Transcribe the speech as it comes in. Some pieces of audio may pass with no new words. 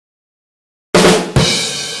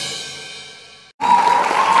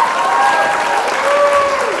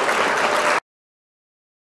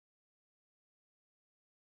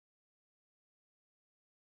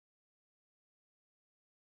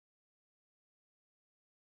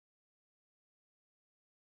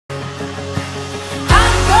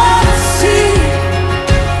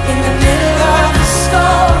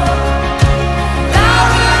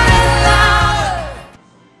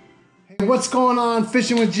What's going on,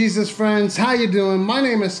 Fishing with Jesus friends? How you doing? My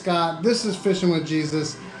name is Scott. This is Fishing with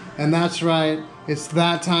Jesus, and that's right, it's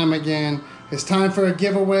that time again. It's time for a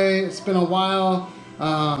giveaway. It's been a while,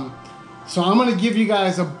 so I'm gonna give you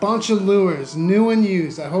guys a bunch of lures, new and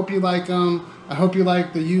used. I hope you like them. I hope you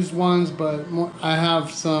like the used ones, but I have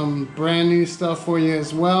some brand new stuff for you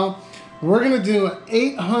as well. We're gonna do an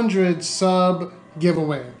 800 sub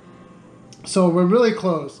giveaway, so we're really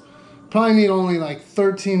close. Probably need only like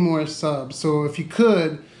 13 more subs. So if you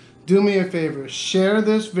could, do me a favor. Share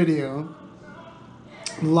this video.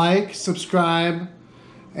 Like, subscribe,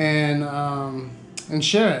 and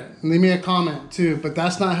share it. Leave me a comment too. But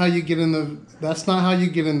that's not how you get in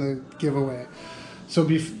the giveaway. So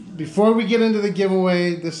before we get into the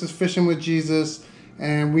giveaway, this is Fishing with Jesus,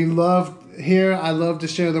 and I love to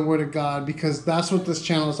share the Word of God, because that's what this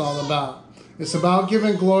channel is all about. It's about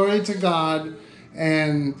giving glory to God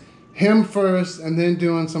and Him first, and then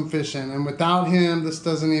doing some fishing. And without Him, this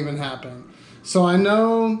doesn't even happen. So I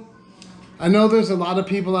know there's a lot of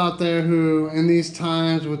people out there who, in these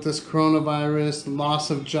times with this coronavirus, loss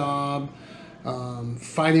of job,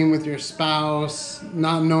 fighting with your spouse,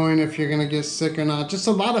 not knowing if you're gonna get sick or not, just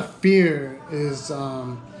a lot of fear is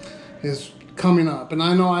coming up. And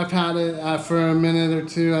I know I've had it for a minute or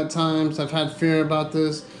two at times. I've had fear about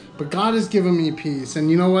this, but God has given me peace. And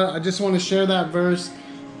you know what? I just want to share that verse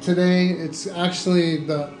today. It's actually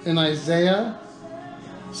in Isaiah.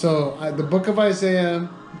 So the book of Isaiah,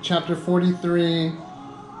 chapter 43,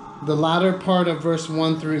 the latter part of verse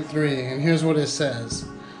 1 through 3. And here's what it says.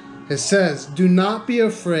 It says, "Do not be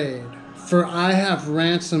afraid, for I have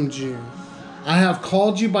ransomed you. I have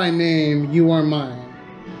called you by name, you are mine.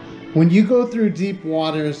 When you go through deep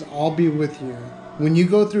waters, I'll be with you. When you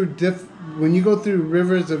go through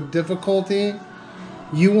rivers of difficulty,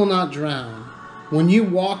 you will not drown. When you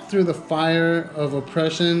walk through the fire of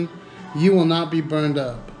oppression, you will not be burned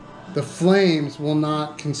up. The flames will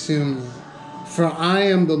not consume you. For I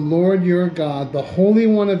am the Lord your God, the Holy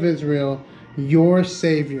One of Israel, your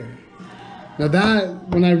Savior." Now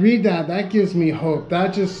when I read that gives me hope.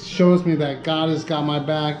 That just shows me that God has got my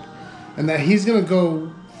back, and that He's going to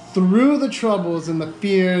go through the troubles and the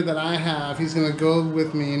fear that I have. He's going to go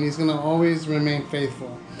with me, and He's going to always remain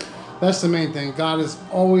faithful. That's the main thing. God is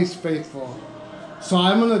always faithful. So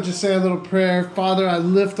I'm going to just say a little prayer. Father, I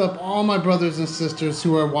lift up all my brothers and sisters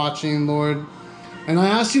who are watching, Lord. And I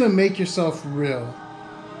ask you to make yourself real.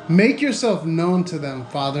 Make yourself known to them,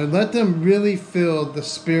 Father. Let them really feel the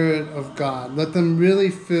Spirit of God. Let them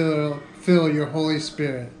really feel your Holy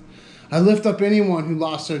Spirit. I lift up anyone who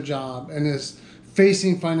lost their job and is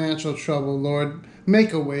facing financial trouble, Lord.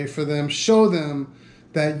 Make a way for them. Show them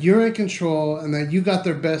that you're in control and that you got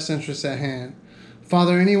their best interests at hand.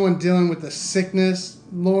 Father, anyone dealing with a sickness,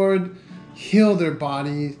 Lord, heal their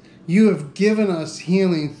body. You have given us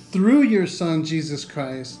healing through your Son, Jesus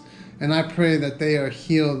Christ. And I pray that they are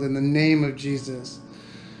healed in the name of Jesus.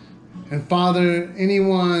 And Father,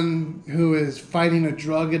 anyone who is fighting a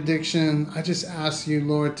drug addiction, I just ask you,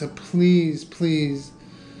 Lord, to please, please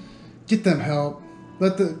get them help.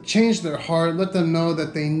 Change their heart. Let them know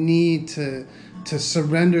that they need to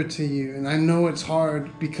surrender to you. And I know it's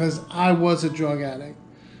hard, because I was a drug addict,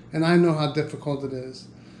 and I know how difficult it is.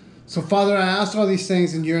 So Father, I ask all these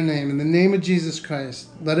things in your name, in the name of Jesus Christ.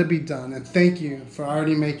 Let it be done, and thank you for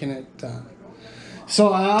already making it done. So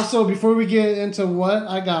I also, before we get into what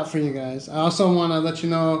I got for you guys, I also want to let you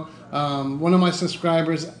know, one of my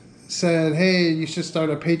subscribers said, hey, you should start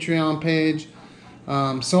a Patreon page.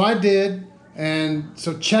 So I did. And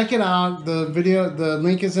so check it out. The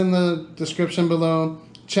link is in the description below.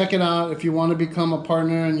 Check it out if you want to become a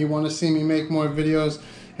partner and you want to see me make more videos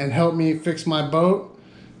and help me fix my boat.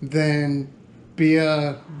 Then be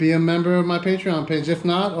a member of my Patreon page. If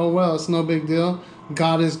not, oh well, it's no big deal.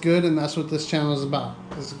 God is good, and that's what this channel is about.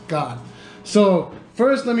 It's God. So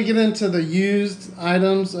first, let me get into the used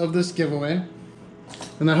items of this giveaway,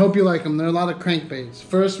 and I hope you like them. There are a lot of crankbaits.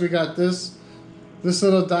 First, we got this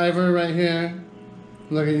little diver right here.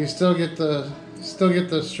 Look, you still get the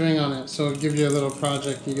string on it, so it'll give you a little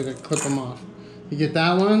project. You get to clip them off. You get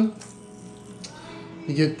that one.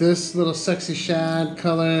 You get this little sexy shad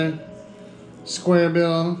color square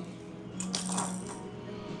bill.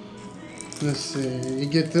 Let's see. You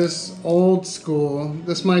get this old school.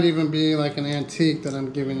 This might even be like an antique that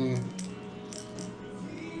I'm giving you.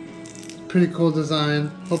 Pretty cool design.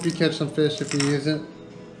 Hope you catch some fish if you use it.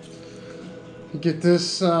 You get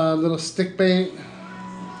this little stick bait.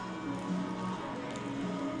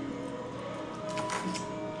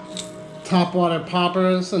 Topwater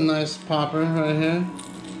popper. It's a nice popper right here.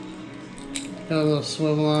 Got a little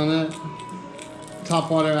swivel on it.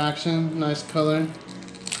 topwater action, nice color.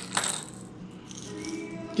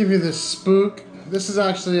 Give you this spook. This is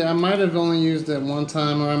actually, I might have only used it one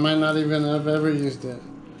time, or I might not even have ever used it.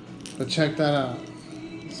 But check that out.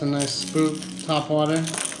 It's a nice spook, topwater.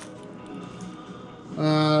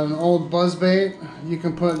 An old buzzbait. You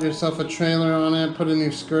can put yourself a trailer on it, put a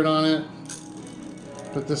new skirt on it.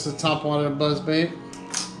 But this is topwater buzzbait.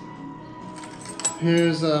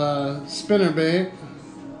 Here's a spinnerbait.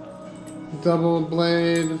 Double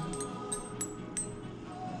blade.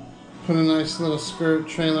 Put a nice little skirt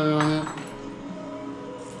trailer on it.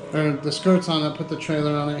 Or the skirt's on it, put the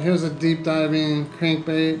trailer on it. Here's a deep diving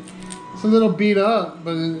crankbait. It's a little beat up,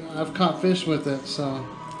 but I've caught fish with it, so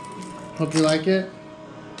hope you like it.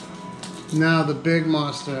 Now the big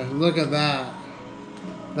monster. Look at that.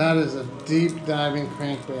 That is a deep diving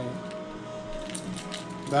crankbait.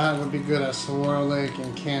 That would be good at Saguaro Lake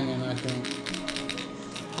and Canyon, I think.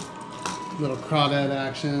 Little crawdad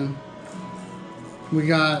action. We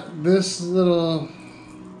got this little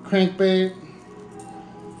crankbait.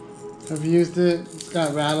 I've used it. It's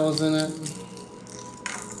got rattles in it.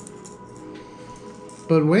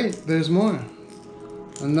 But wait, there's more.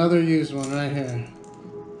 Another used one right here.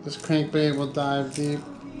 This crankbait will dive deep.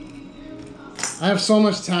 I have so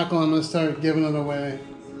much tackle, I'm going to start giving it away.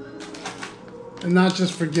 And not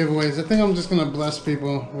just for giveaways. I think I'm just going to bless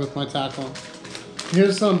people with my tackle.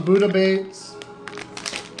 Here's some Buddha baits.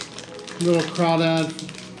 Little crawdad.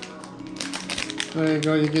 There you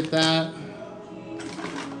go, you get that.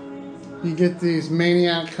 You get these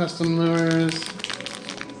Maniac custom lures.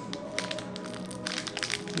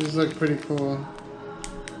 These look pretty cool.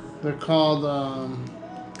 They're called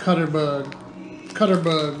Cutterbug.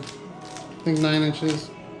 I think 9 inches.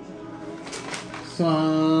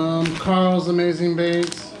 Some Carl's Amazing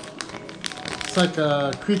Baits. It's like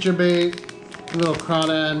a creature bait. A little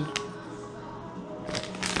crawdad.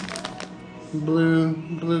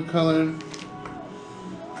 Blue colored.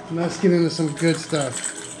 Let's get into some good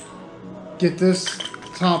stuff. Get this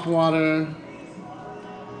topwater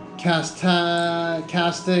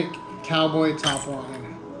Castic Cowboy topwater.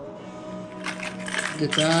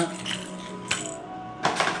 Get that.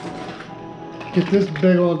 Get this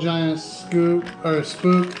big old giant spook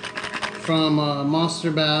from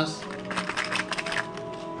Monster Bass.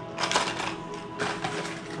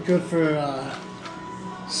 Good for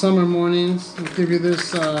summer mornings. I'll give you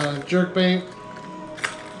this jerkbait.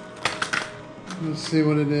 Let's see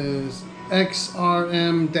what it is.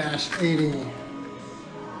 XRM-80.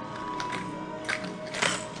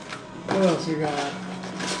 What else we got? A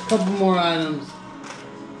couple more items.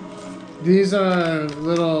 These are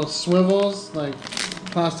little swivels, like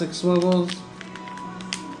plastic swivels.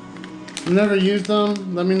 I've never used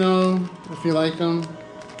them. Let me know if you like them.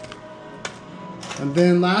 And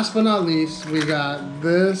then last but not least, we got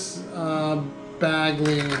this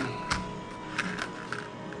Bagley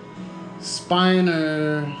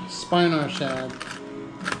Spiner shad.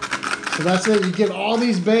 So that's it. You get all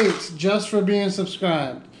these baits just for being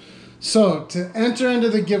subscribed. So to enter into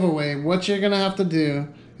the giveaway, what you're gonna have to do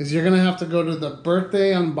is you're gonna have to go to the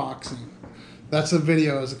birthday unboxing. That's a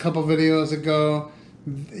video. It's a couple videos ago.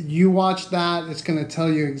 You watch that. It's gonna tell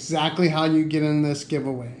you exactly how you get in this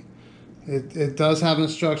giveaway. It does have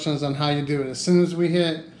instructions on how you do it. As soon as we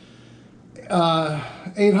hit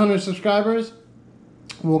 800 subscribers,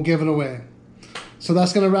 we'll give it away. So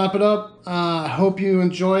that's going to wrap it up. I hope you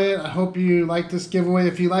enjoy it. I hope you like this giveaway.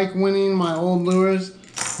 If you like winning my old lures,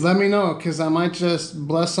 let me know, because I might just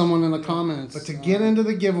bless someone in the comments. But to get into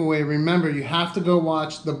the giveaway, remember, you have to go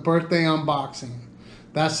watch the birthday unboxing.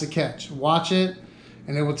 That's the catch. Watch it,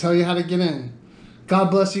 and it will tell you how to get in.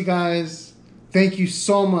 God bless you guys. Thank you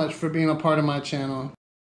so much for being a part of my channel.